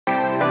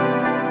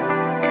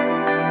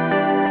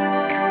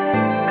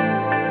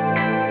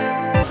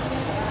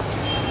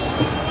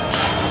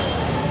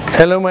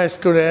Hello my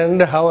student,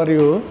 how are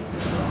you?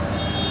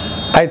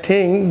 I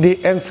think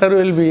the answer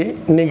will be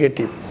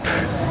negative.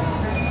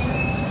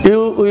 You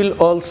will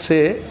all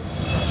say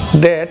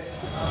that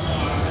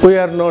we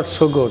are not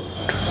so good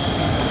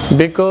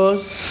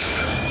because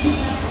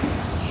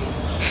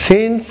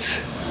since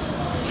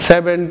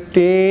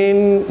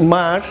 17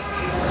 March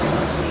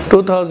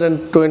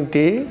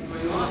 2020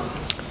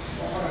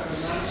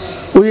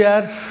 we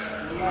are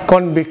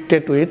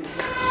convicted with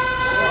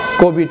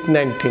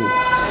COVID-19.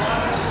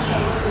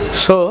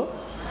 So,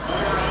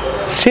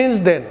 since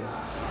then,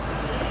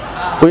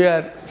 we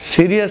are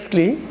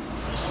seriously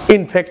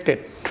infected,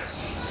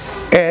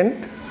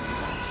 and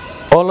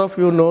all of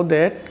you know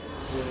that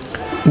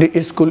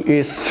the school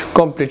is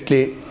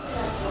completely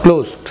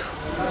closed.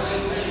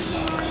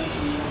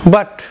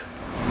 But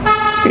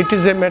it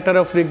is a matter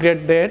of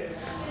regret that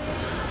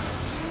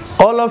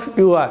all of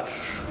you are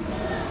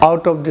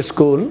out of the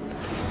school,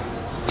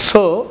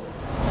 so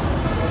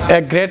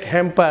a great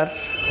hamper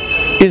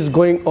is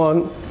going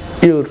on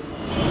your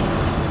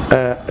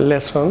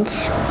lessons.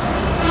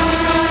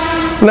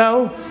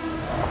 Now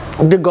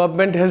the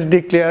government has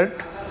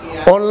declared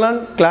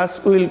online class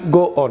will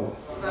go on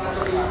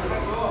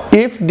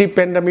if the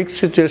pandemic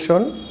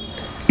situation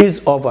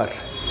is over.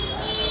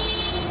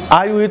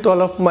 I with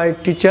all of my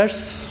teachers,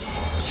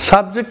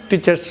 subject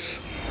teachers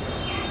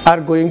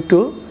are going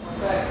to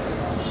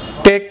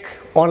take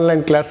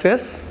online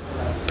classes.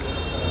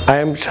 I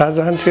am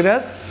Shahjahan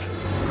Siraj,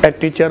 a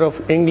teacher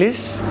of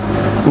English,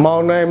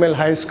 Mauna ML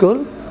High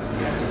School.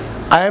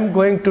 I am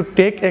going to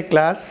take a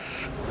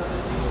class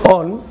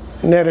on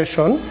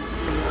narration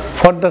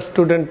for the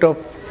student of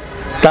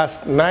class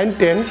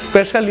 9-10,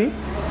 especially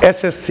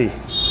SSC.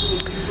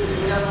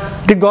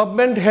 The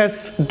government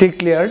has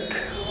declared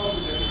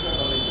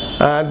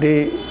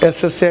the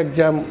SSC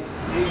exam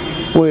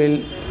will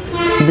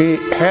be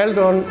held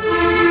on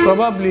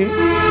probably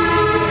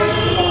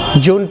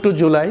June to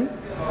July.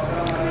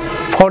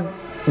 For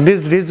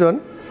this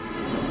reason,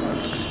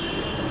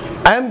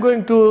 I am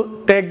going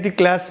to take the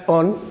class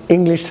on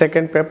English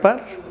second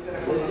paper,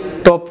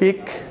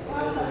 topic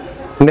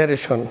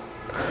narration.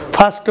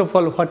 First of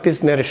all, what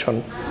is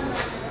narration?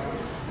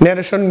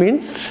 Narration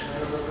means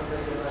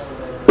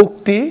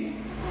ukti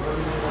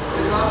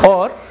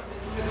or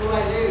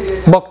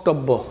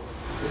boktobbo.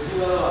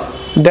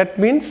 That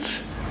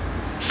means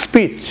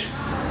speech.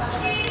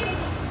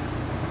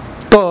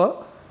 তো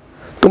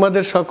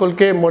তোমাদের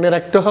সকলকে মনে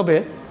রাখতে হবে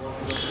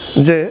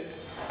যে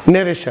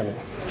narration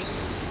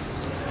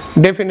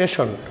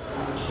definition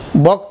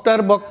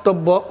বক্তার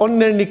বক্তব্য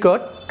অন্যের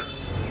নিকট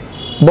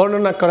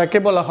বর্ণনা করাকে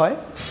বলা হয়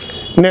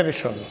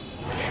ন্যারেশন।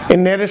 এই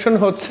ন্যারেশন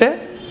হচ্ছে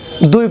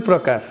দুই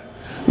প্রকার।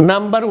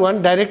 নাম্বার 1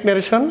 ডাইরেক্ট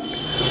ন্যারেশন,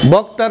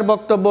 বক্তার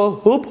বক্তব্য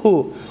হুবহু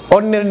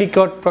অন্যের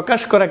নিকট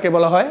প্রকাশ করাকে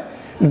বলা হয়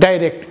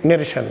direct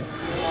narration.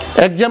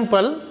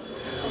 Example,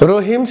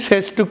 Rahim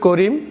says to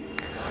Karim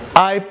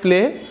I play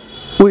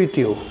with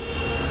you.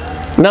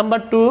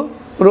 Number 2,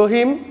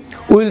 Rahim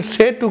will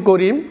say two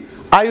Karim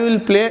I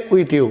will play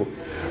with you.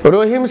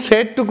 Rohim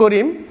said to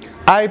Karim,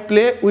 I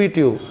play with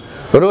you.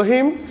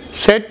 Rohim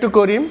said to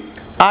Karim,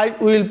 I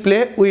will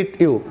play with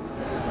you.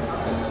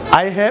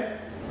 I have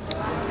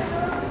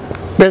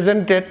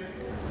presented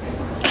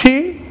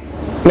 3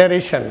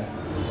 narration.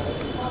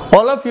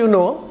 All of you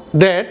know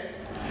that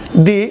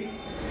the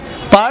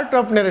part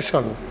of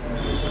narration,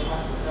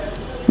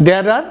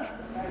 there are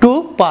 2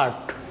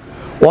 parts.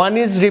 One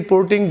is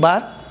reporting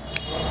verb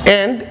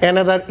and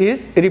another is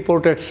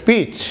reported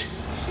speech.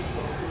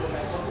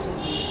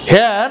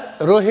 Here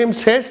Rohim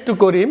says to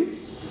Karim,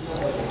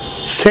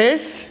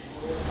 says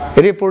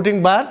reporting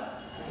verb,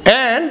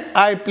 and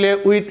I play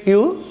with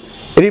you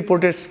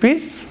reported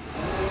speech.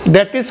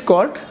 That is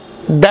called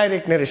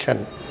direct narration.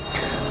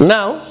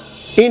 Now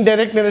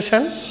indirect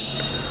narration,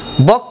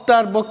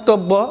 বক্তার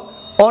বক্তব্য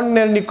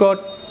অন্যের নিকট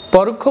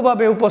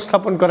পরোক্ষভাবে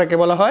উপস্থাপন করাকে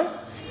বলা হয়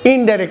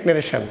indirect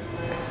narration.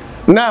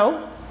 Now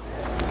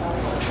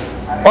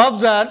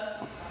observe,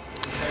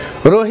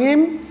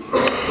 Rohim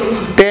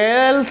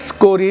tells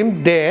Karim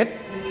that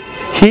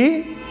he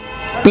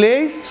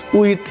plays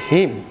with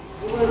him.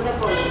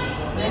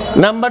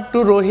 Number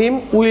 2, Rohim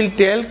will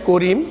tell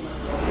Karim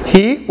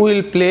he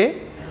will play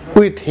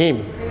with him.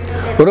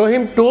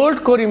 Rohim told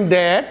Karim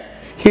that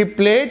he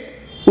played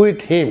with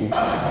him.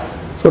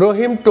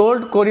 Rohim told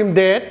Karim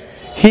that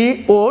he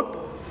would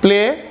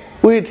play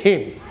with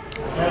him.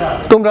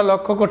 তোমরা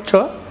লক্ষ্য করছো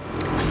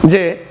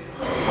যে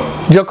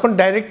যখন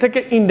direct থেকে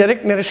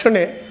indirect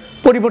ন্যারেশনে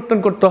পরিবর্তন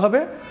করতে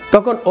হবে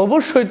তখন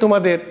অবশ্যই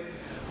তোমাদের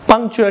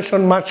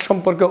পাংচুয়েশন মার্ক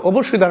সম্পর্কে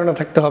অবশ্যই ধারণা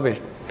থাকতে হবে।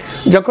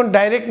 যখন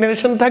ডাইরেক্ট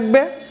ন্যারেশন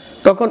থাকবে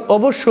তখন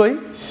অবশ্যই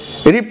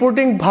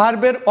রিপোর্টিং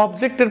ভার্বের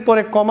অবজেক্টের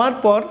পরে কমার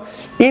পর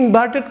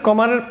ইনভার্টেড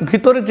কমার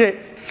ভিতরে যে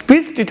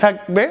স্পিচটি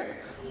থাকবে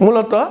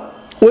মূলত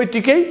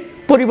ওইটিকেই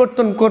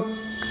পরিবর্তন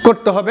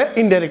করতে হবে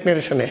ইনডাইরেক্ট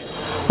ন্যারেশনে।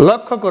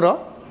 লক্ষ্য করো,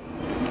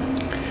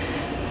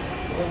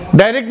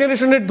 ডাইরেক্ট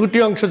ন্যারেশনের 2টি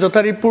অংশ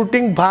যথা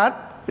রিপোর্টিং ভার্ব,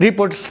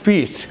 রিপোর্ট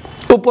স্পিচ।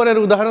 উপরের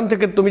উদাহরণ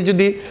থেকে তুমি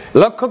যদি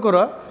লক্ষ্য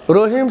করো,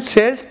 রহিম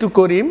says to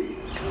Karim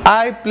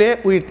I play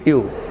with you.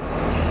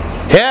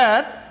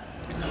 Here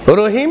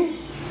Rohim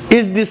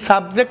is the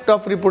subject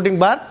of reporting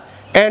verb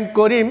and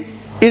Karim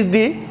is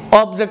the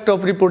object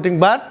of reporting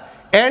verb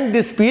and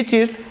the speech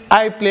is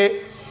I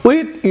play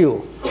with you.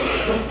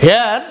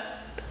 Here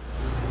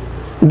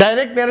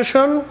direct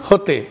narration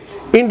হতে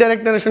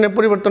indirect narration এ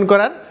পরিবর্তন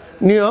করার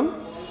নিয়ম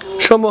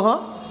সমূহ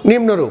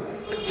নিম্নরূপ।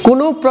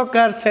 কোনো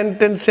প্রকার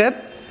সেন্টেন্সের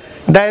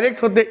direct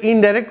হতে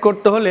ইনডাইরেক্ট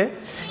করতে হলে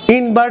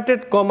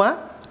ইনভার্টেড কমা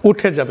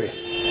উঠে যাবে।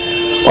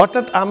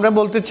 অর্থাৎ আমরা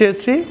বলতে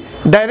চেয়েছি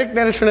ডাইরেক্ট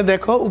ন্যারেশনে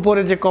দেখো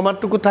উপরে যে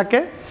কমাটুকু থাকে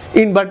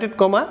ইনভার্টেড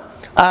কমা,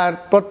 আর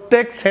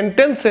প্রত্যেক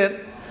সেন্টেন্সের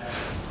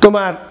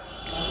তোমার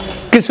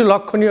কিছু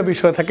লক্ষণীয়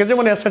বিষয় থাকে,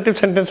 যেমন অ্যাসার্টিভ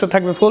সেন্টেন্সে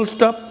থাকবে ফুল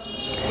স্টপ,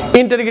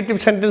 ইন্টারোগেটিভ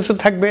সেন্টেন্সে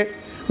থাকবে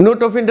নোট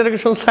অফ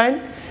ইন্টারোগেশন সাইন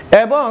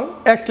এবং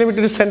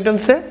এক্সক্লেমেটরি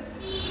সেন্টেন্সে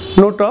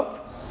নোট অফ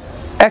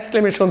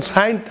এক্সক্লেমেশন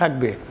সাইন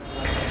থাকবে।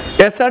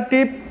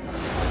 অ্যাসার্টিভ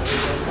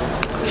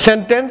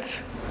সেন্টেন্স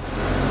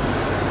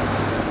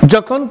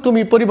যখন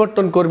তুমি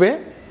পরিবর্তন করবে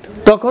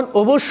তখন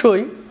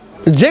অবশ্যই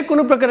যে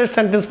কোনো প্রকারের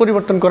সেন্টেন্স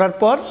পরিবর্তন করার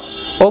পর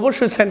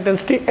অবশ্যই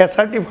সেন্টেন্সটি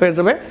অ্যাসার্টিভ হয়ে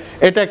যাবে,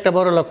 এটা একটা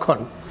বড় লক্ষণ।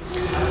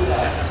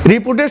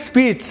 রিপোর্টেড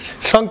স্পিচ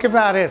সংক্ষেপে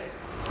আরএস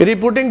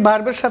রিপোর্টিং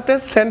ভার্বের সাথে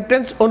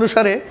সেন্টেন্স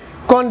অনুসারে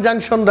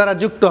কনজাংশন দ্বারা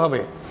যুক্ত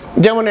হবে,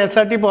 যেমন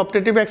অ্যাসার্টিভ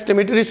অপটেটিভ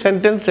এক্সক্লেমেটরি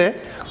সেন্টেন্সে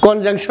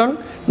কনজাংশন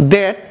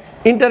দ্যাট,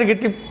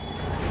 ইন্টারোগেটিভ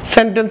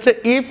সেন্টেন্সে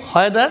ইফ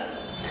হোয়েদার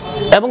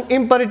এবং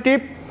ইম্পারেটিভ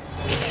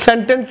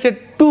সেন্টেন্সে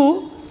টু,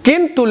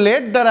 কিন্তু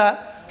লেট দ্বারা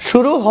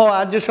শুরু হওয়া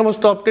যে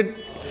সমস্ত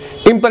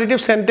ইম্পারেটিভ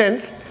সেন্টেন্স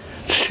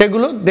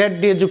সেগুলো দ্যাট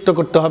দিয়ে যুক্ত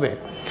করতে হবে।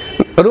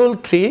 রুল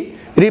 3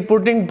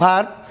 রিপোর্টিং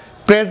ভার্ব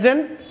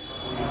প্রেজেন্ট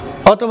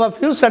অথবা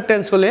ফিউচার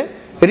টেন্স হলে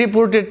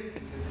রিপোর্টেড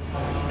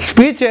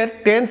স্পিচের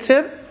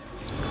টেন্সের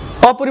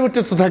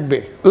অপরিবর্তিত থাকবে।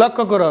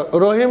 লক্ষ্য করো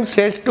রহিম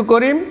সেজ টু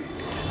করিম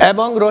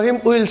এবং রহিম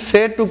will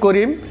say two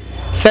Karim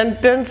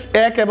sentence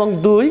 1 এবং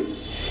 2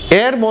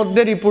 এর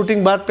মধ্যে রিপোর্টিং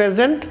ভার্ব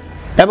প্রেজেন্ট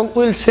এবং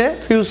উইল সে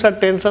ফিউচার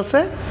টেন্স আছে।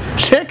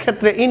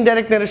 সেক্ষেত্রে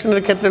ইনডাইরেক্ট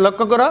ন্যারেশনের ক্ষেত্রে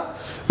লক্ষ্য করো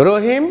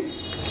রহিম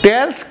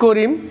tales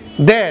Karim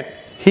that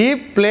he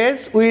plays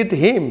with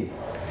him,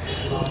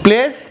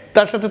 place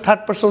তার সাথে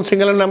থার্ড পারসন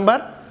সিঙ্গুলার নাম্বার,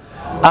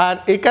 আর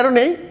এই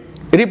কারণেই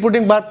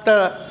রিপোর্টিং ভার্বটা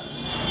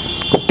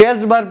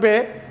টেলস ভার্বে,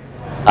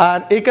 আর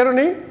এই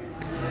কারণেই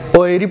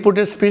ওই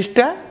রিপোর্টেড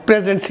স্পিচটা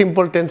প্রেজেন্ট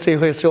সিম্পল টেন্সেই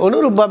হয়েছে।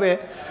 অনুরূপভাবে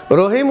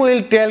রহিম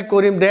will tell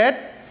Karim that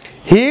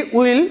he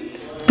will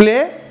play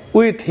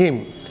with him,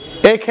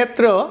 এই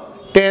ক্ষেত্রেও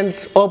টেন্স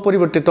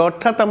অপরিবর্তিত।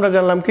 অর্থাৎ আমরা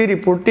জানলাম কি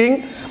রিপোর্টিং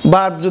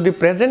ভার্ব যদি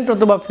প্রেজেন্ট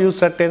অথবা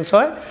ফিউচার টেন্স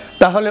হয়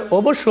তাহলে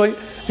অবশ্যই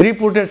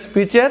রিপোর্টেড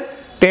স্পিচের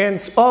টেন্স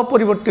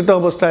অপরিবর্তিত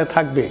অবস্থায়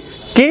থাকবে।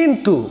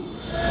 কিন্তু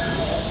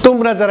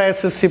তোমরা যারা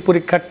এসএসসি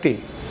পরীক্ষার্থী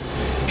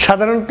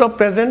সাধারণত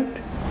প্রেজেন্ট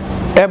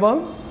এবং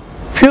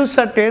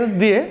ফিউচার টেন্স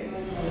দিয়ে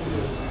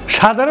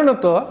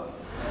সাধারণত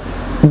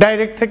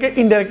ডাইরেক্ট থেকে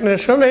ইনডাইরেক্ট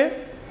ন্যারেশনে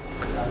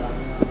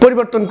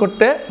পরিবর্তন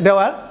করতে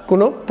দেওয়ার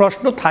কোনো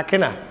প্রশ্ন থাকে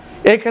না।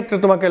 এই ক্ষেত্রে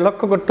তোমাকে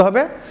লক্ষ্য করতে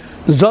হবে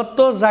যত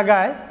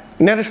জায়গায়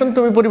ন্যারেশন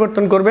তুমি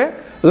পরিবর্তন করবে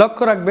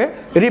লক্ষ্য রাখবে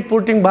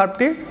রিপোর্টিং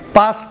ভার্বটি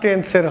পাস্ট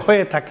টেন্সের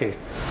হয়ে থাকে।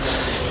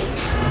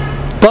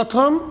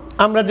 প্রথম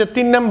আমরা যে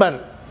 3 নাম্বার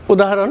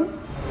উদাহরণ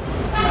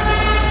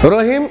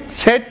রহিম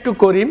said to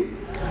Karim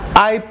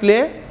I play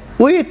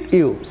with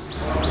you,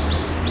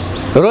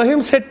 Rahim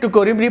said to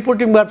Karim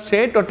reporting verb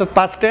shed অর্থাৎ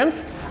past tense,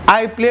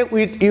 I play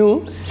with you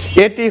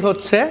এটি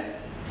হচ্ছে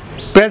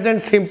প্রেজেন্ট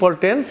সিম্পল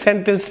টেন্স,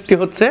 সেন্টেন্সটি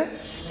হচ্ছে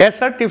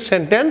অ্যাসার্টিভ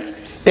সেন্টেন্স।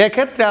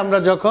 এক্ষেত্রে আমরা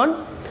যখন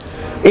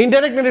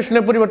ইনডাইরেক্ট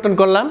ন্যারেশনে পরিবর্তন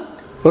করলাম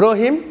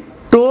রহিম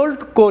টোল্ড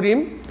করিম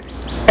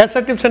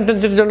অ্যাসার্টিভ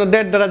সেন্টেন্সের জন্য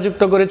দ্যাট দ্বারা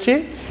যুক্ত করেছি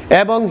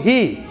এবং হি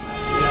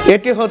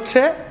এটি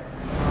হচ্ছে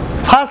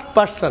ফার্স্ট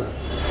পারসন,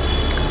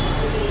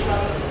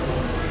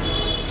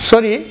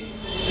 সরি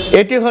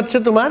এটি হচ্ছে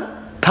তোমার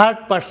থার্ড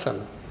পারসন।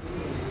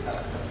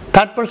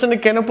 থার্ড পারসনে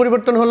কেন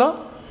পরিবর্তন হলো?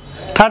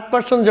 থার্ড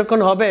পারসন যখন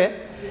হবে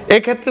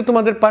এক্ষেত্রে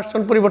তোমাদের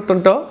পারসন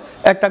পরিবর্তনটাও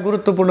একটা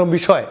গুরুত্বপূর্ণ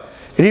বিষয়।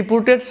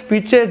 রিপোর্টেড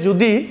স্পিচে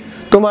যদি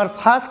তোমার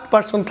ফার্স্ট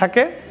পারসন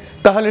থাকে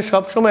তাহলে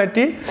সবসময়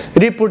এটি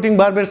রিপোর্টিং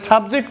ভার্বের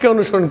সাবজেক্টকে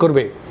অনুসরণ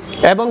করবে,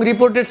 এবং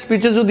রিপোর্টেড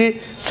স্পিচে যদি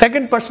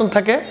সেকেন্ড পারসন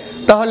থাকে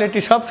তাহলে এটি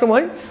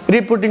সবসময়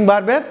রিপোর্টিং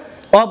ভার্বের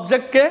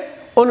অবজেক্টকে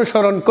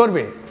অনুসরণ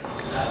করবে।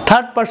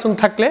 থার্ড পারসন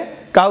থাকলে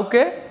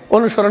কাউকে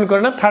অনুসরণ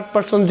করে না, থার্ড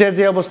পারসন যে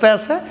যে অবস্থায়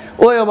আছে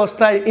ওই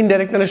অবস্থায়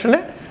ইনডাইরেক্ট ন্যারেশনে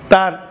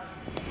তার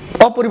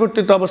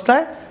অপরিবর্তিত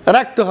অবস্থায়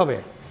রাখতে হবে।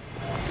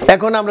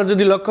 এখন আমরা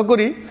যদি লক্ষ্য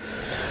করি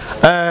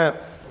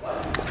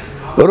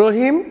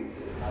রহিম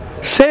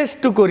says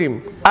to Karim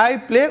I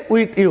play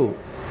with you,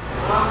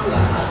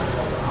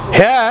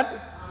 hair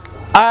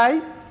I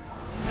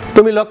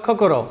তুমি লক্ষ্য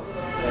করো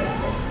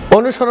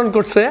অনুসরণ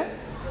করছে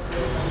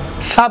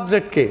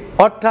সাবজেক্টকে,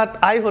 অর্থাৎ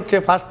আই হচ্ছে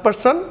ফার্স্ট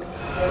পারসন,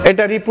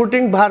 এটা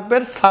রিপোর্টিং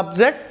ভার্বের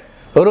সাবজেক্ট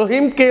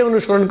রহিমকে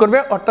অনুসরণ করবে,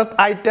 অর্থাৎ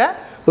আইটা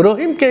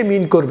রহিমকে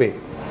মিন করবে,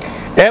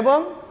 এবং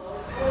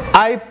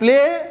I play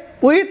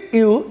with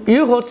you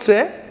you হচ্ছে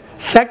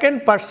সেকেন্ড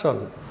পারসন,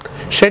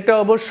 সেটা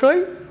অবশ্যই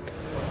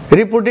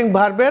রিপোর্টিং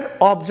ভার্বের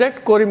অবজেক্ট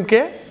করিমকে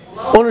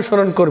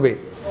অনুসরণ করবে।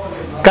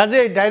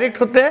 কাজেই ডাইরেক্ট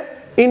হতে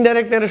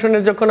ইনডাইরেক্ট ন্যারেশনে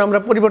যখন আমরা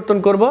পরিবর্তন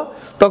করব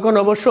তখন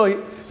অবশ্যই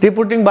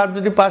রিপোর্টিং ভার্ব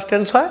যদি পাস্ট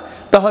টেন্স হয়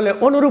তাহলে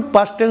অনুরূপ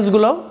পাস্ট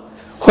টেন্সগুলো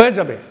হয়ে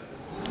যাবে।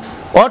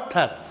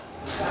 অর্থাৎ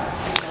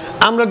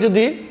আমরা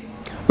যদি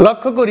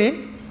লক্ষ্য করি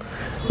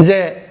যে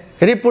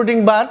রিপোর্টিং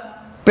ভার্ব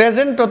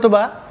প্রেজেন্ট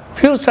অথবা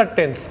ফিউচার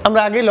টেন্স,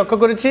 আমরা আগেই লক্ষ্য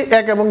করেছি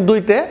 1 এবং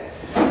 2-তে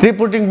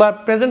রিপোর্টিং ভার্ব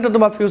প্রেজেন্ট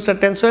অথবা ফিউচার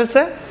টেন্স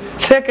হয়েছে,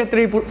 সেক্ষেত্রে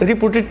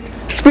রিপোর্টেড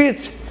স্পিচ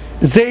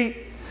যেই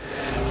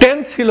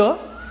টেন্স ছিল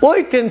ওই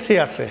টেন্সই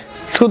আছে,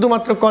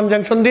 শুধুমাত্র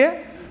কনজাংশন দিয়ে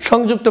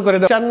সংযুক্ত করে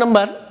দাও। 4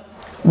 নম্বর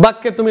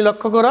বাক্যে তুমি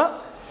লক্ষ্য করো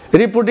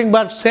রিপোর্টিং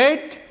ভার্ব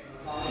সেড,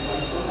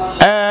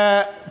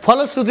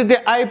 ফলশ্রুতিতে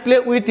আই প্লে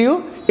উইথ ইউ,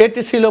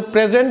 এটি ছিল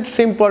প্রেজেন্ট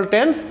সিম্পল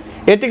টেন্স।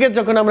 এটিকে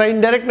যখন আমরা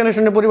ইনডাইরেক্ট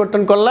ন্যারেশনে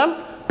পরিবর্তন করলাম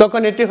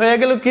তখন এটি হয়ে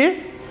গেল কি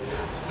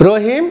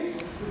রহিম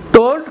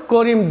told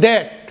Karim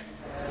that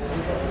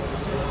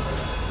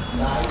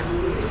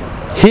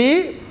he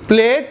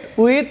played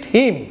with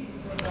him.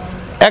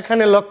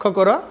 এখানে লক্ষ্য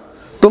করো,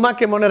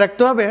 তোমাকে মনে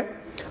রাখতে হবে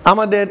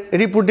আমাদের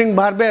রিপোর্টিং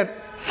ভার্বের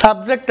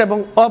সাবজেক্ট এবং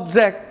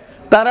অবজেক্ট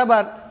তার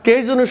আবার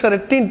কেস অনুসারে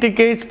 3টি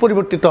কেস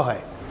পরিবর্তিত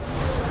হয়।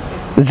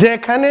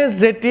 যেখানে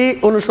যেটি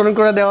অনুসরণ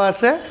করে দেওয়া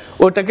আছে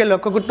ওটাকে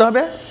লক্ষ্য করতে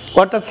হবে।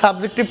 অর্থাৎ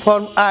সাবজেক্টিভ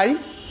ফর্ম আই,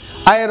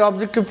 এর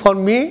অবজেক্টিভ ফর্ম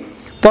মি,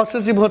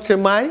 পসেসিভ হচ্ছে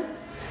মাই,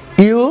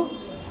 ইউ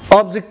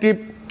অবজেক্টিভ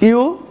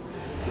ইউ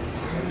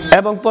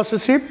এবং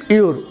পসেসিভ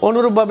ইউর।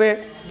 অনুরূপভাবে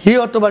হি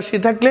অথবা সি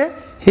থাকলে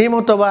হিম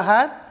অথবা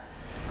হার,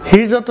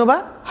 হিজ অথবা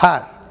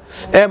হার,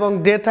 এবং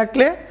দে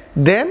থাকলে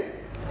দেম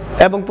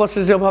এবং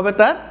পসেসিভ হবে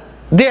তার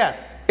দেয়ার।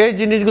 এই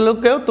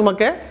জিনিসগুলোকেও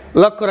তোমাকে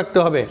লক্ষ্য রাখতে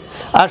হবে।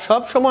 আর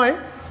সব সময়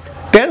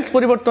টেন্স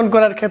পরিবর্তন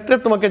করার ক্ষেত্রে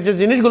তোমাকে যে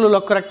জিনিসগুলো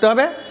লক্ষ্য রাখতে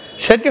হবে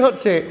সেটি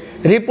হচ্ছে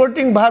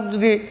রিপোর্টিং ভার্ব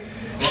যদি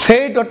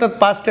সেড অর্থাৎ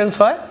পাস্ট টেন্স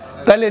হয়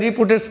তাহলে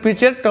রিপোর্টেড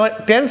স্পিচের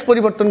টেন্স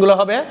পরিবর্তনগুলো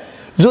হবে।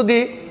 যদি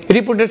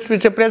রিপোর্টেড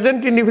স্পিচে প্রেজেন্ট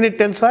ইনডিফিনিট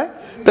টেন্স হয়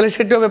তাহলে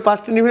সেটি হবে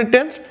পাস্ট ইনডিফিনিট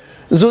টেন্স।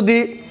 যদি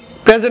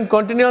প্রেজেন্ট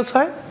কন্টিনিউয়াস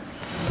হয়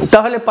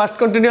তাহলে পাস্ট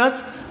কন্টিনিউয়াস।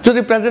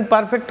 যদি প্রেজেন্ট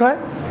পারফেক্ট হয়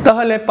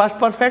তাহলে পাস্ট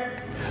পারফেক্ট।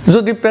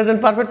 যদি প্রেজেন্ট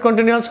পারফেক্ট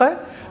কন্টিনিউয়াস হয়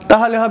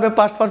তাহলে হবে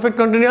পাস্ট পারফেক্ট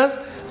কন্টিনিউয়াস।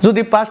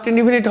 যদি পাস্ট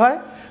ইনডিফিনিট হয়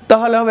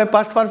তাহলে হবে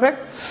পাস্ট পারফেক্ট।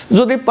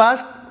 যদি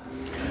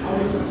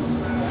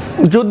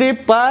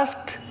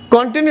পাস্ট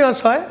কন্টিনিউয়াস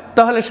হয়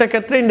তাহলে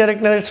সেক্ষেত্রে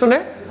ইনডাইরেক্ট ন্যারেশনে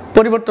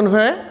পরিবর্তন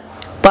হয়ে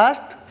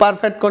পাস্ট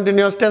পারফেক্ট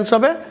কন্টিনিউয়াস টেন্স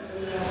হবে।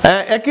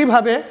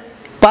 একইভাবে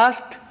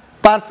পাস্ট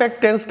পারফেক্ট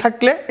টেন্স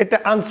থাকলে এটা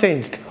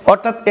আনচেঞ্জড,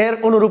 অর্থাৎ এর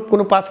অনুরূপ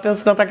কোনো পাস্ট টেন্স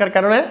না থাকার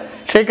কারণে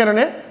সেই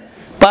কারণে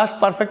পাস্ট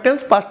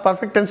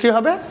পারফেক্ট টেন্সই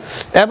হবে।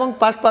 এবং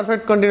পাস্ট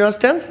পারফেক্ট কন্টিনিউয়াস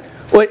টেন্স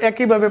ওই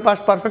একইভাবে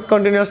পাস্ট পারফেক্ট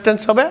কন্টিনিউয়াস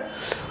টেন্স হবে।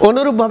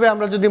 অনুরূপভাবে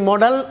আমরা যদি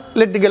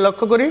মডালের দিকে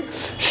লক্ষ্য করি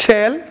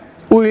শ্যাল,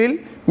 উইল,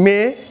 মে,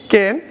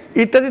 ক্যান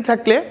ইত্যাদি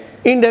থাকলে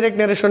indirect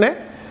ন্যারেশনে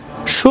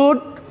should,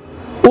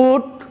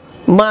 would,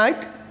 mite,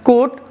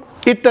 could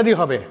ইত্যাদি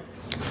হবে।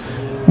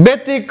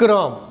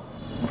 ব্যতিক্রম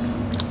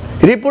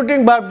রিপোর্টিং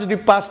ভার্ব যদি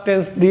পাস্ট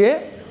টেন্স দিয়ে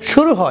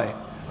শুরু হয়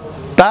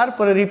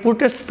তারপরে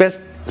রিপোর্টেড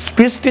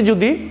স্পিচটি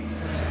যদি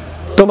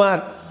তোমার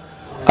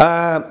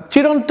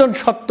চিরন্তন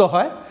সত্য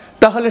হয়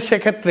তাহলে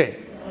সেক্ষেত্রে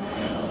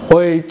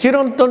ওই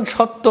চিরন্তন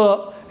সত্য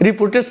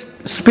রিপোর্টেড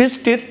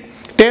স্পিচটির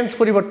টেন্স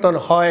পরিবর্তন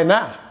হয়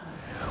না।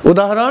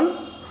 উদাহরণ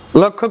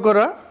লক্ষ্য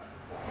করো,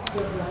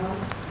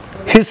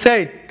 he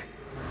said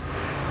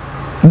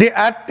the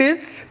earth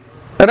is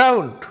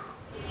round,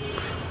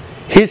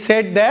 he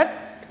said that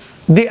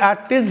the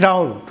earth is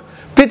round,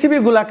 পৃথিবী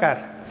গোলাকার।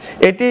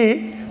 এটি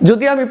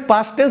যদি আমি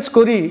পাস্ট টেন্স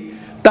করি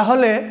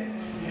তাহলে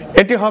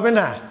এটি হবে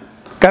না,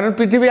 কারণ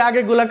পৃথিবী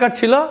আগে গোলাকার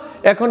ছিল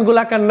এখন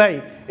গোলাকার নাই,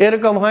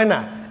 এরকম হয় না।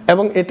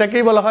 এবং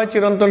এটাকেই বলা হয়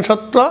চিরন্তন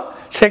সত্য।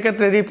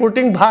 সেক্ষেত্রে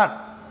রিপোর্টিং ভার্ব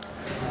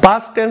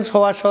পাস্ট টেন্স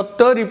হওয়া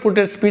সত্ত্বেও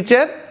রিপোর্টেড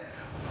স্পিচের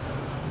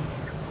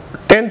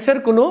টেন্সের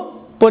কোনো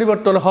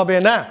পরিবর্তন হবে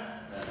না।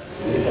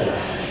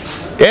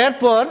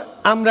 এরপর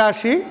আমরা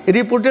আসি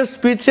reported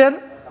স্পিচের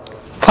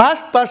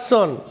first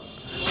person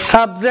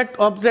subject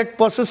object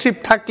possessive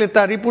থাকলে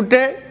তা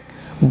রিপোর্টে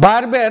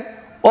ভার্বের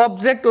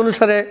অবজেক্ট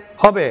অনুসারে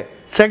হবে।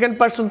 সেকেন্ড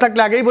পারসন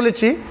থাকলে আগেই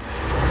বলেছি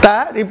তা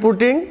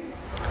রিপোর্টিং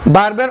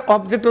ভার্বের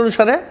অবজেক্ট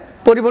অনুসারে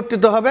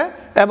পরিবর্তিত হবে।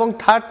 এবং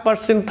থার্ড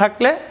পারসন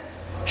থাকলে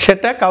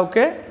সেটা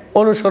কাউকে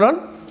অনুসরণ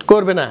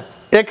করবে না।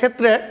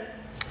 এক্ষেত্রে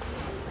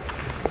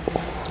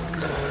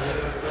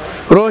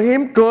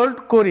রহিম told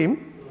Karim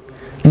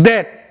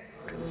that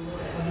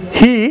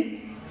he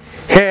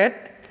had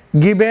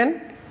given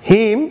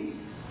him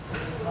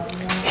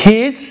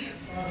his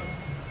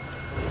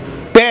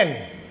pen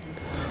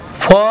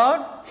for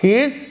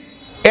his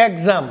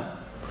exam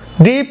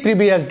the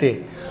previous day.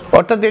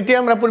 অর্থাৎ এটি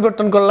আমরা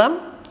পরিবর্তন করলাম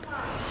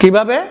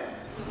কিভাবে,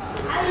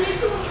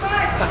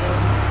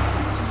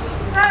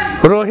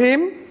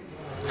 রহিম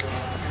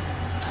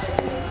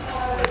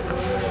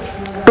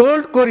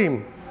টোল্ড করিম,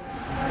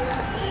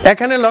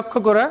 এখানে লক্ষ্য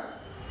করা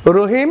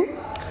রহিম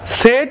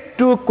said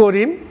to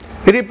Karim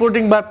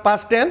reporting verb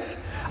past tense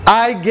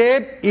I gave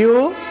you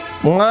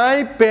my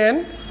pen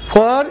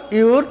for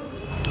your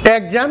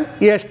exam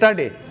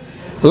yesterday.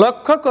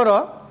 লক্ষ্য করো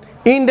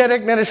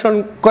ইনডাইরেক্ট ন্যারেশন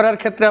করার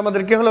ক্ষেত্রে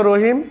আমাদের কি হলো,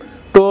 রহিম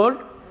told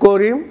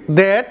Karim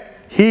that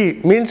he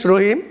means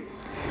Rahim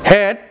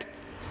had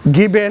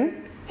given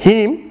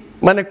him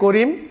মানে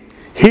করিম,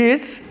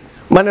 his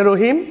মানে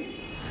রহিম,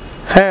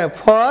 হ্যাঁ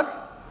for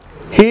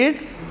his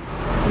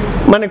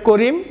মানে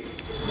করিম,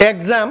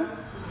 exam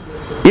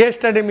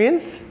yesterday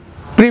means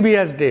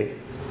previous day।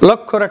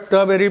 লক্ষ্য রাখতে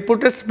হবে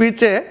রিপোর্টেড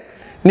স্পিচে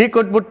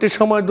নিকটবর্তী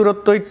সময়,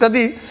 দূরত্ব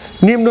ইত্যাদি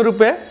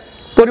নিম্নরূপে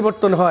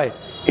পরিবর্তন হয়।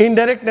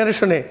 ইনডাইরেক্ট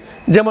ন্যারেশনে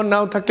যেমন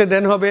নাও থাকলে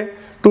দেন হবে,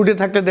 টুডে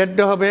থাকলে দ্যাট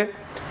ডে হবে,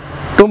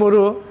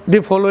 tomorrow the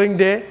following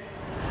day,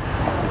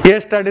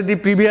 yesterday the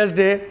previous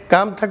day,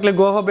 কাম থাকলে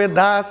গো হবে,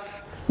 দাস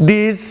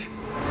দিস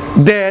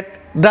দ্যাট,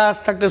 দাস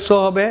থাকলে সো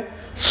হবে,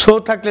 সো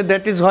থাকলে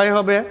দ্যাট ইজ হয়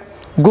হবে,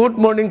 গুড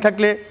মর্নিং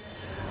থাকলে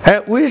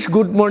হ্যাঁ উইশ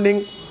গুড মর্নিং,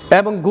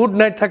 এবং গুড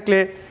নাইট থাকলে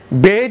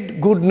bed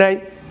good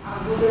night,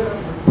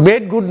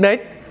 bed good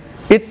night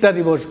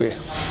ইত্যাদি বসবে।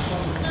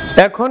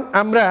 এখন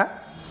আমরা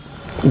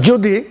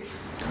যদি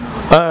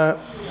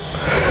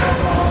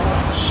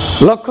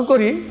লক্ষ্য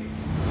করি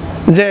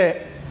যে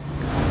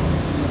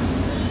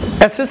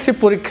এসএসসি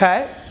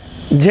পরীক্ষায়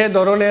যে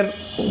ধরনের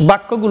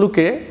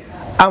বাক্যগুলোকে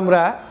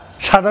আমরা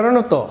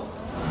সাধারণত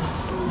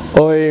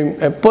ওই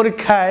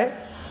পরীক্ষায়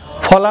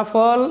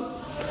ফলাফল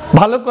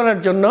ভালো করার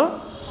জন্য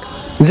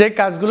যে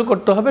কাজগুলো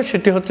করতে হবে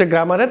সেটি হচ্ছে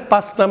গ্রামারের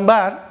 5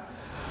 নাম্বার,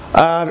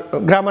 আর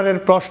গ্রামারের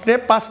প্রশ্নে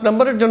 5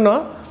 নম্বরের জন্য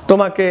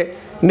তোমাকে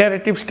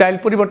ন্যারেটিভ স্টাইল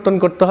পরিবর্তন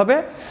করতে হবে।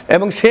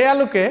 এবং সেই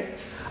আলোকে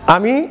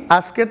আমি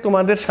আজকে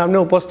তোমাদের সামনে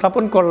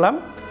উপস্থাপন করলাম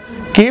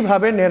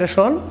কিভাবে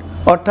ন্যারেশন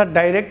অর্থাৎ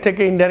ডাইরেক্ট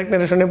থেকে ইনডাইরেক্ট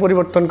ন্যারেশনে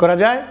পরিবর্তন করা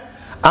যায়।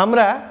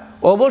 আমরা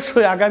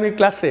অবশ্যই আগামী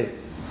ক্লাসে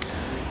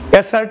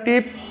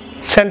অ্যাসার্টিভ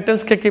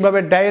সেন্টেন্সকে কিভাবে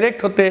ডাইরেক্ট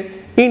হতে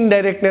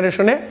ইনডাইরেক্ট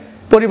ন্যারেশনে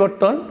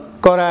পরিবর্তন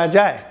করা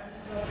যায়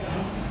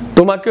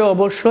তোমাকে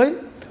অবশ্যই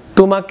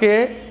তোমাকে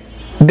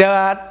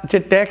দেওয়ার যে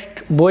টেক্সট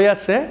বই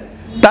আছে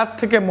তার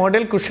থেকে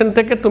মডেল কোশ্চেন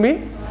থেকে তুমি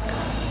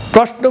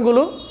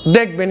প্রশ্নগুলো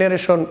দেখবে,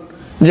 ন্যারেশন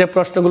যে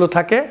প্রশ্নগুলো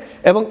থাকে,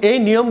 এবং এই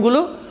নিয়মগুলো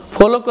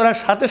ফলো করার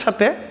সাথে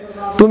সাথে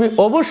তুমি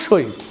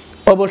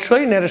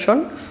অবশ্যই ন্যারেশন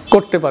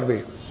করতে পারবে।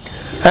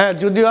 হ্যাঁ,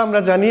 যদিও আমরা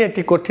জানি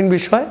এটি কঠিন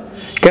বিষয়,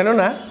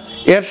 কেননা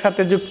এর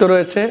সাথে যুক্ত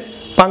রয়েছে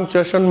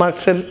পাংচুয়েশন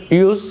মার্কসের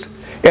ইউজ,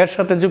 এর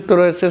সাথে যুক্ত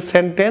রয়েছে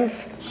সেন্টেন্স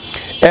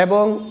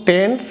এবং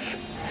টেন্স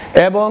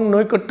এবং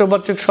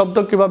নৈকট্যবাচক শব্দ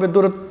কিভাবে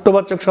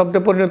দূরত্ববাচক শব্দে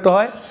পরিণত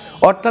হয়,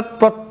 অর্থাৎ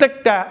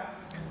প্রত্যেকটা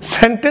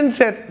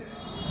সেন্টেন্সের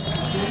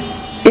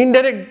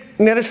ইনডাইরেক্ট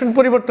ন্যারেশন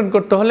পরিবর্তন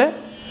করতে হলে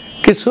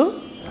কিছু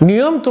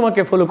নিয়ম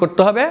তোমাকে ফলো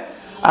করতে হবে,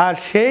 আর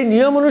সেই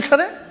নিয়ম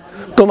অনুসারে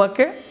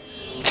তোমাকে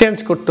চেঞ্জ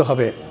করতে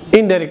হবে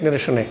ইনডাইরেক্ট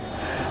ন্যারেশনে।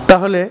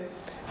 তাহলে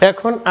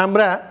এখন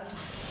আমরা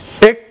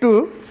একটু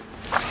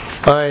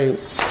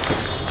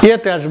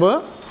ইয়েতে আসবো,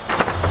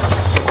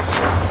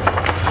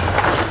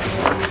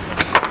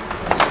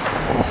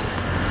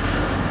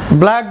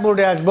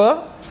 ব্ল্যাকবোর্ডে আসবো।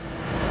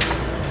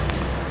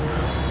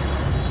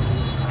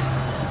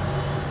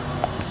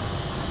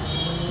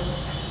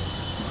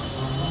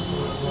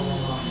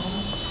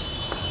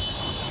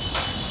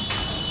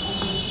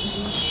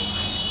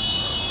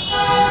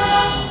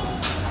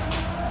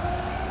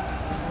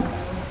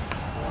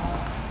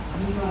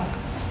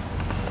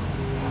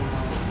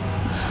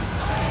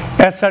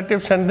 অ্যাসার্টিভ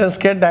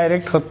সেন্টেন্সকে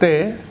ডাইরেক্ট হতে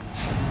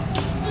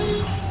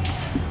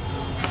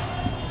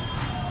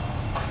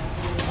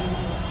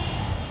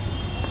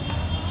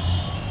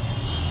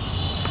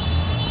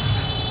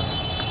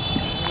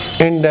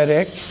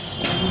ইনডাইরেক্ট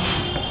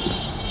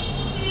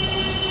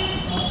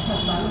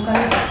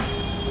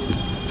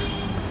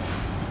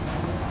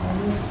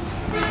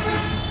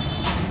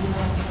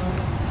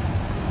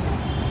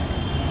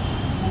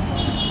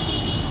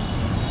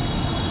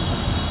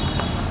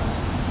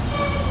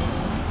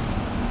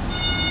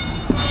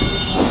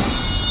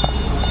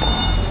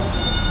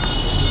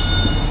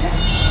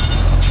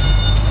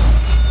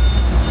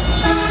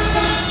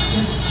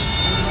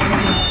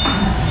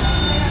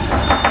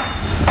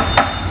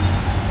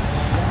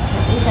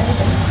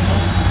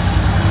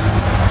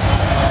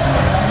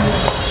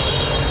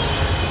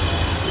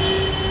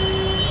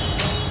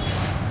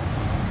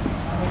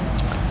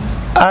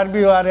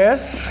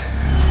RBORS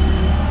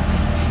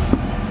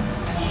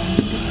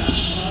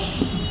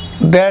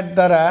দ্যাট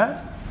দ্বারা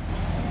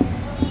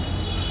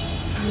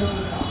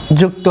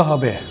যুক্ত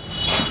হবে।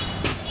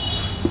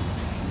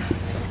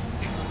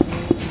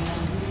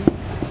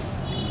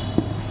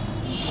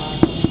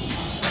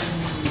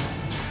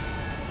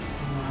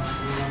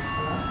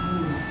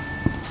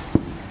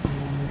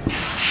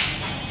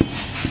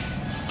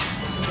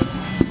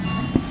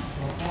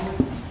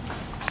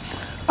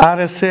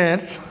 RS এর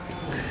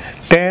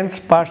টেন্স,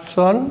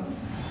 পার্সন,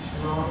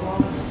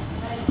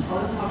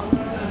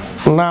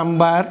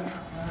 নাম্বার,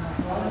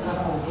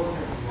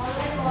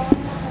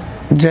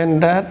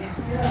 জেন্ডার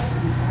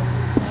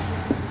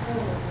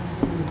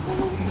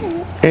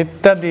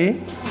ইত্যাদি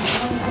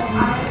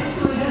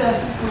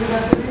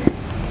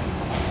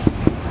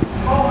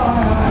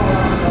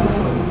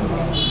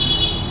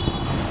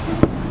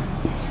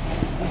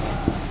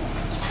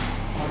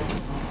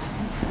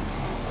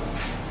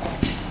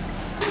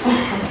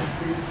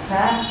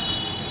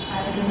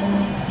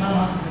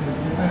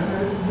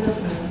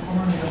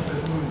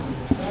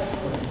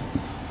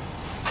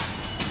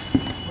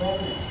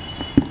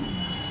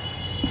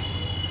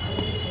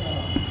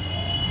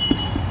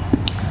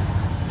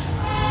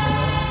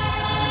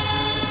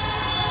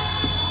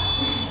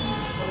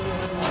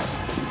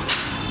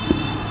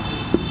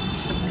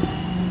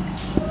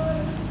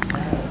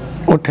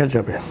উঠে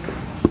যাবে।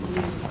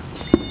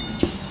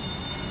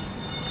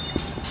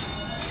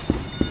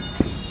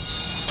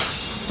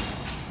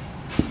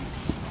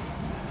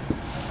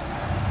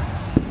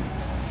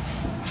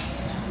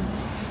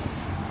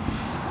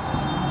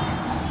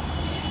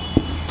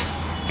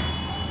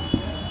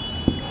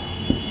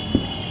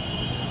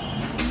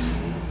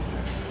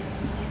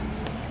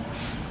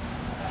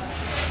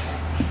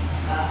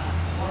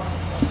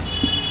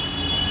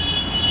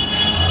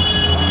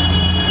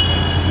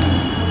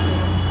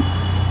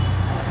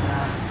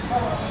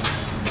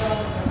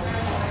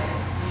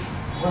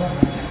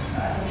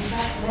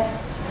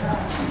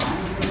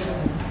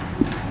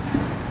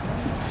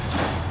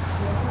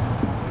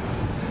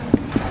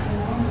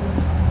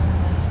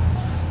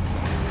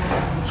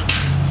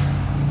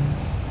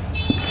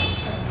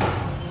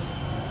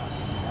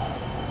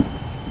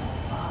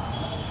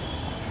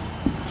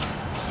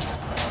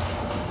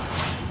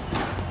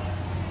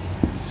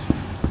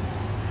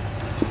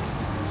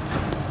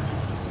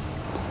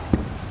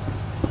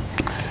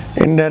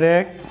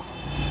 Indirect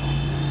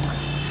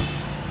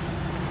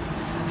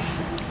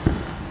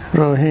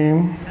Rahim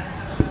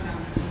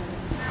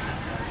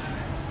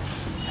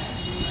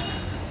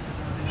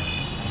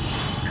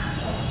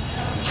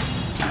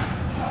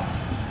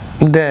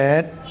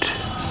that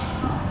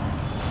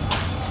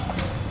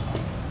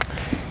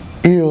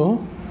you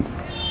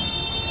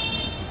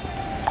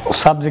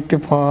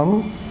subjective form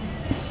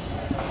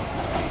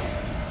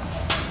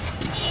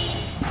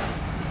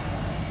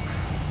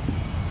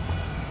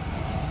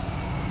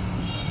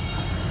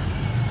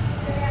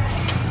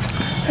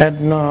had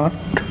not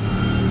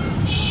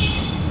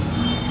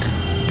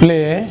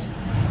play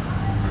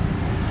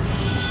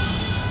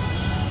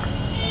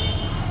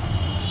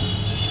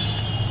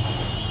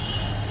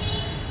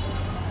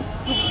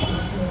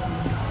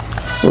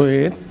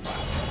with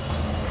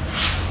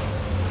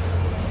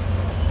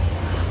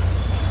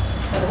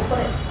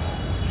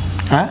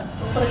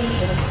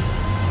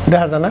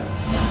দেখা যায় না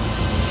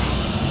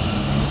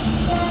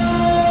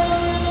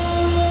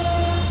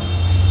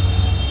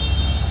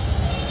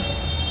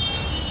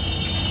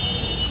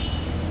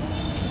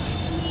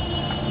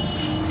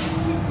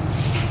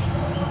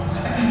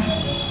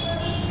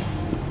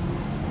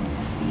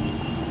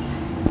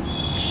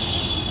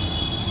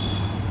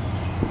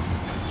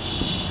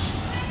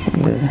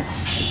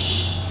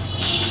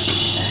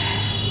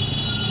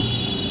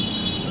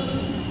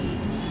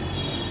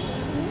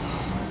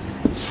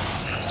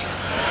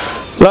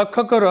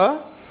লক্ষ্য করো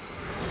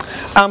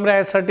আমরা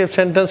অ্যাসার্টিভ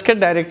সেন্টেন্সকে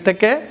ডাইরেক্ট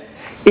থেকে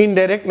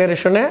ইনডাইরেক্ট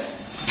ন্যারেশনে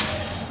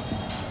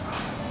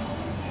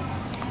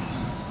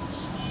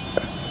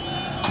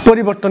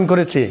পরিবর্তন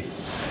করেছি।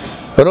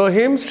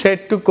 রহিম said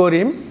to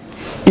Karim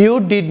you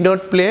did not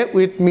play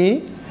with me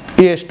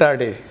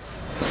yesterday.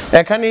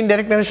 এখানে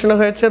ইনডাইরেক্ট ন্যারেশনে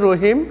হয়েছে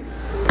রহিম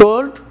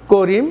told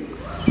Karim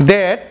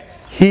that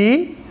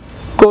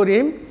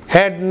Karim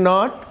had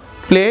not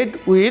played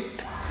with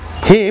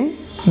him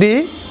the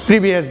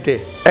previous day.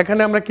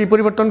 এখানে আমরা কি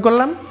পরিবর্তন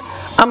করলাম?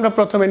 আমরা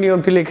প্রথমে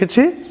নিয়মটি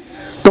লিখেছি,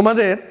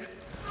 তোমাদের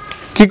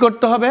কি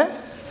করতে হবে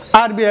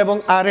আরবি এবং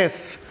আরএস,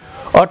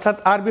 অর্থাৎ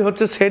আরবি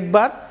হচ্ছে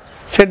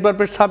সেট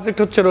ভার্বের সাবজেক্ট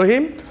হচ্ছে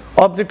রহিম,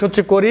 অবজেক্ট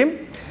হচ্ছে করিম,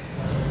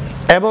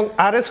 এবং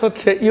আরএস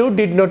হচ্ছে you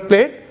did not play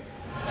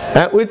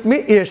with me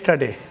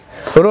yesterday.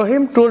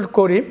 Rahim told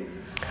করিম,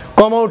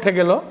 কমা উঠে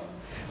গেল,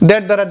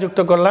 দ্যাট দ্বারা যুক্ত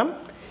করলাম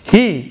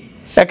হি।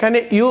 এখানে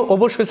ইউ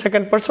অবশ্যই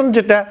সেকেন্ড পারসন,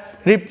 যেটা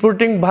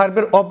রিপোর্টিং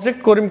ভার্বের অবজেক্ট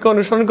করিমকে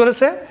অনুসরণ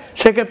করেছে,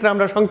 সেক্ষেত্রে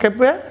আমরা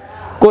সংক্ষেপে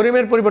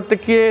করিমের পরিবর্তে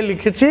কে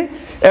লিখেছি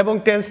এবং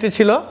টেন্সটি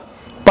ছিল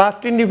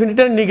পাস্ট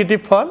ইনডিফিনিটের নেগেটিভ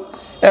ফর্ম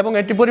এবং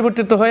এটি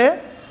পরিবর্তিত হয়ে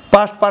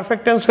পাস্ট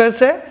পারফেক্ট টেন্স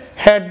হয়েছে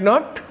হ্যাড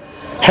নট।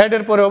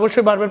 হ্যাডের পরে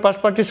অবশ্যই ভার্বের পাস্ট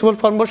পার্টিসিপল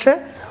ফর্ম বসে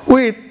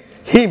উইথ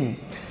হিম।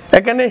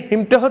 এখানে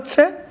হিমটা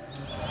হচ্ছে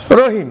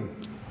রহিম,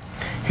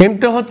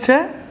 হিমটা হচ্ছে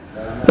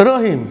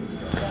রহিম,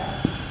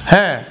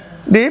 হ্যাঁ,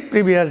 দি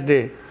প্রিভিয়াস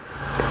ডে।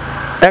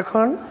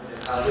 এখন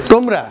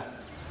তোমরা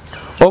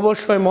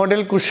অবশ্যই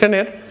মডেল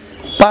কোশ্চেনের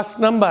 5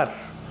 নাম্বার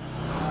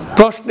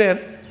প্রশ্নের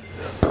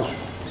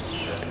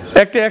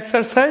একটি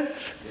এক্সারসাইজ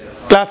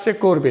ক্লাসে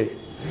করবে।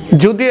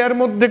 যদি এর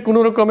মধ্যে কোনো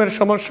রকমের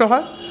সমস্যা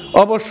হয়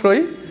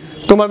অবশ্যই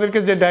তোমাদেরকে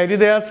যে ডায়েরি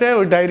দেওয়া আছে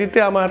ওই ডায়েরিতে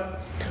আমার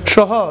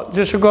সহ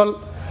যে সকল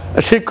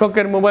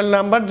শিক্ষকের মোবাইল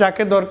নাম্বার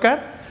যাকে দরকার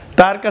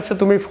তার কাছে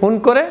তুমি ফোন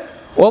করে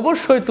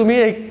অবশ্যই তুমি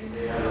এই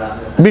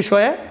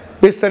বিষয়ে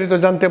বিস্তারিত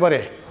জানতে পারে।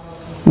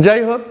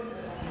 যাই হোক,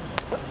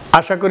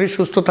 আশা করি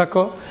সুস্থ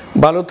থাকো,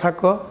 ভালো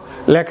থাকো,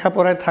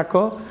 লেখাপড়ায়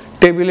থাকো,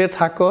 টেবিলে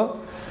থাকো,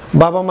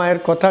 বাবা মায়ের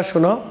কথা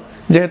শোনো।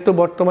 যেহেতু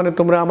বর্তমানে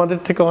তোমরা আমাদের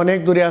থেকে অনেক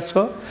দূরে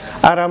আসো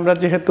আর আমরা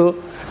যেহেতু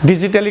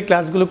ডিজিটালি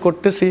ক্লাসগুলো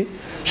করতেছি,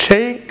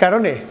 সেই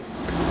কারণে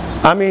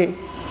আমি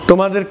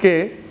তোমাদেরকে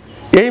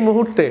এই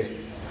মুহূর্তে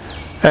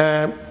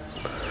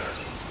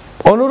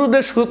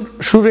অনুরোধের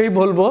সুরেই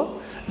বলবো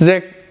যে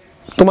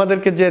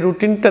তোমাদেরকে যে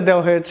রুটিনটা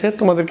দেওয়া হয়েছে,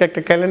 তোমাদেরকে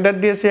একটা ক্যালেন্ডার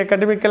দিয়েছি,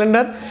 একাডেমিক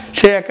ক্যালেন্ডার।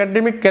 সেই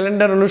একাডেমিক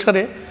ক্যালেন্ডার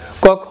অনুসারে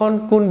কখন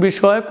কোন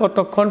বিষয়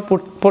কতক্ষণ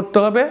পড়তে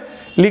হবে,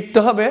 লিখতে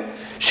হবে,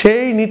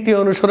 সেই নীতি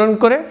অনুসরণ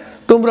করে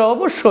তোমরা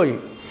অবশ্যই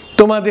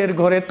তোমাদের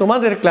ঘরে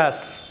তোমাদের ক্লাস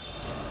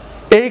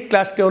এই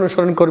ক্লাসকে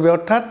অনুসরণ করবে,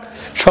 অর্থাৎ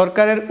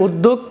সরকারের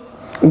উদ্যোগ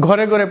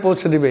ঘরে ঘরে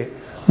পৌঁছে দিবে।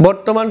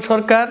 বর্তমান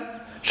সরকার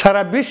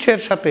সারা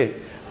বিশ্বের সাথে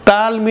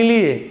তাল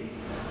মিলিয়ে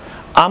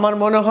আমার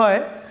মনে হয়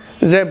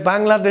যে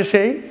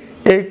বাংলাদেশেই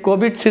এই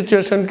কোভিড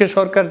সিচুয়েশনকে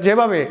সরকার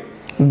যেভাবে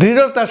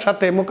দৃঢ়তার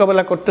সাথে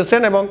মোকাবেলা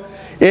করতেছেন এবং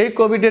এই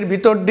কোভিডের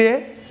ভিতর দিয়ে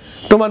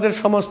তোমাদের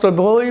সমস্ত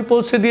বই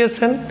পৌঁছে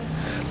দিয়েছেন,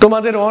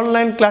 তোমাদের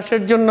অনলাইন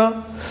ক্লাসের জন্য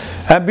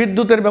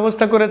বিদ্যুতের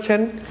ব্যবস্থা করেছেন,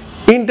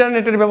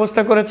 ইন্টারনেটের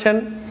ব্যবস্থা করেছেন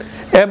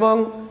এবং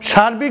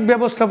সার্বিক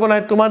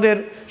ব্যবস্থাপনায় তোমাদের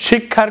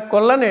শিক্ষার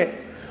কল্যাণে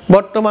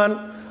বর্তমান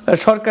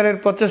সরকারের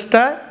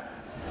প্রচেষ্টায়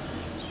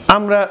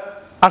আমরা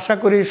আশা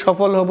করি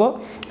সফল হব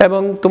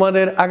এবং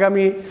তোমাদের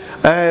আগামী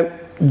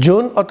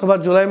জুন অথবা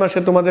জুলাই মাসে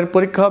তোমাদের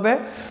পরীক্ষা হবে।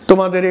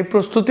 তোমাদের এই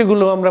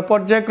প্রস্তুতিগুলো আমরা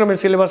পর্যায়ক্রমে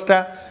সিলেবাসটা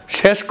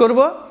শেষ করব,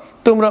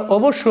 তোমরা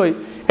অবশ্যই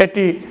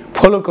এটি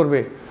ফলো করবে।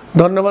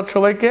 ধন্যবাদ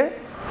সবাইকে,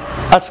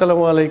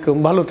 আসসালামু আলাইকুম,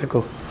 ভালো থেকো।